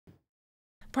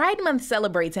Pride Month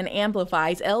celebrates and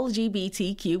amplifies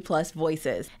LGBTQ plus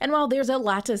voices. And while there's a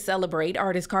lot to celebrate,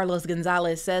 artist Carlos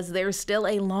Gonzalez says there's still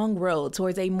a long road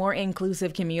towards a more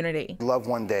inclusive community. I'd love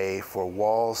one day for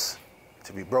walls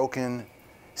to be broken,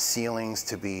 ceilings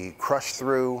to be crushed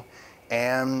through,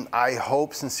 and I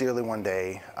hope sincerely one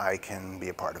day I can be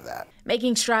a part of that.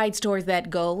 Making strides towards that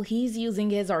goal, he's using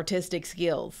his artistic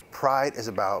skills. Pride is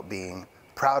about being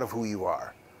proud of who you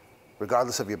are,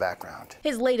 regardless of your background.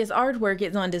 His latest artwork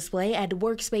is on display at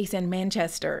Workspace in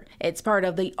Manchester. It's part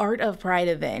of the Art of Pride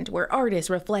event, where artists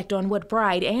reflect on what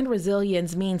pride and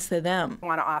resilience means to them. I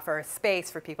want to offer a space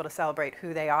for people to celebrate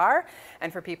who they are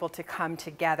and for people to come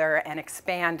together and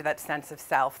expand that sense of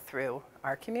self through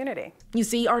our community. You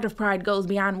see, Art of Pride goes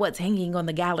beyond what's hanging on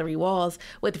the gallery walls,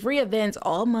 with free events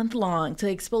all month long to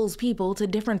expose people to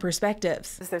different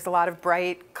perspectives. There's a lot of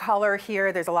bright color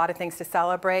here, there's a lot of things to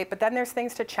celebrate, but then there's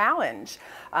things to challenge.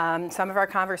 Some of our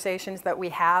conversations that we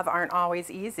have aren't always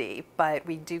easy, but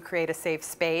we do create a safe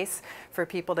space for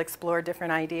people to explore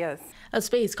different ideas. A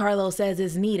space Carlos says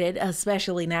is needed,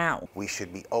 especially now. We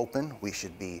should be open, we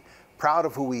should be proud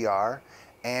of who we are,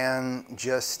 and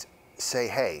just say,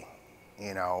 hey,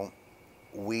 you know,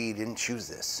 we didn't choose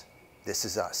this. This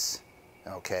is us,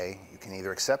 okay? You can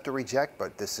either accept or reject,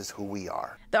 but this is who we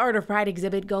are. The Art of Pride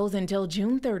exhibit goes until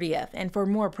June 30th, and for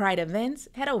more Pride events,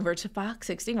 head over to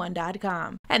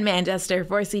fox61.com. At Manchester,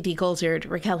 for CT Cultured,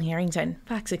 Raquel Harrington,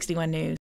 Fox 61 News.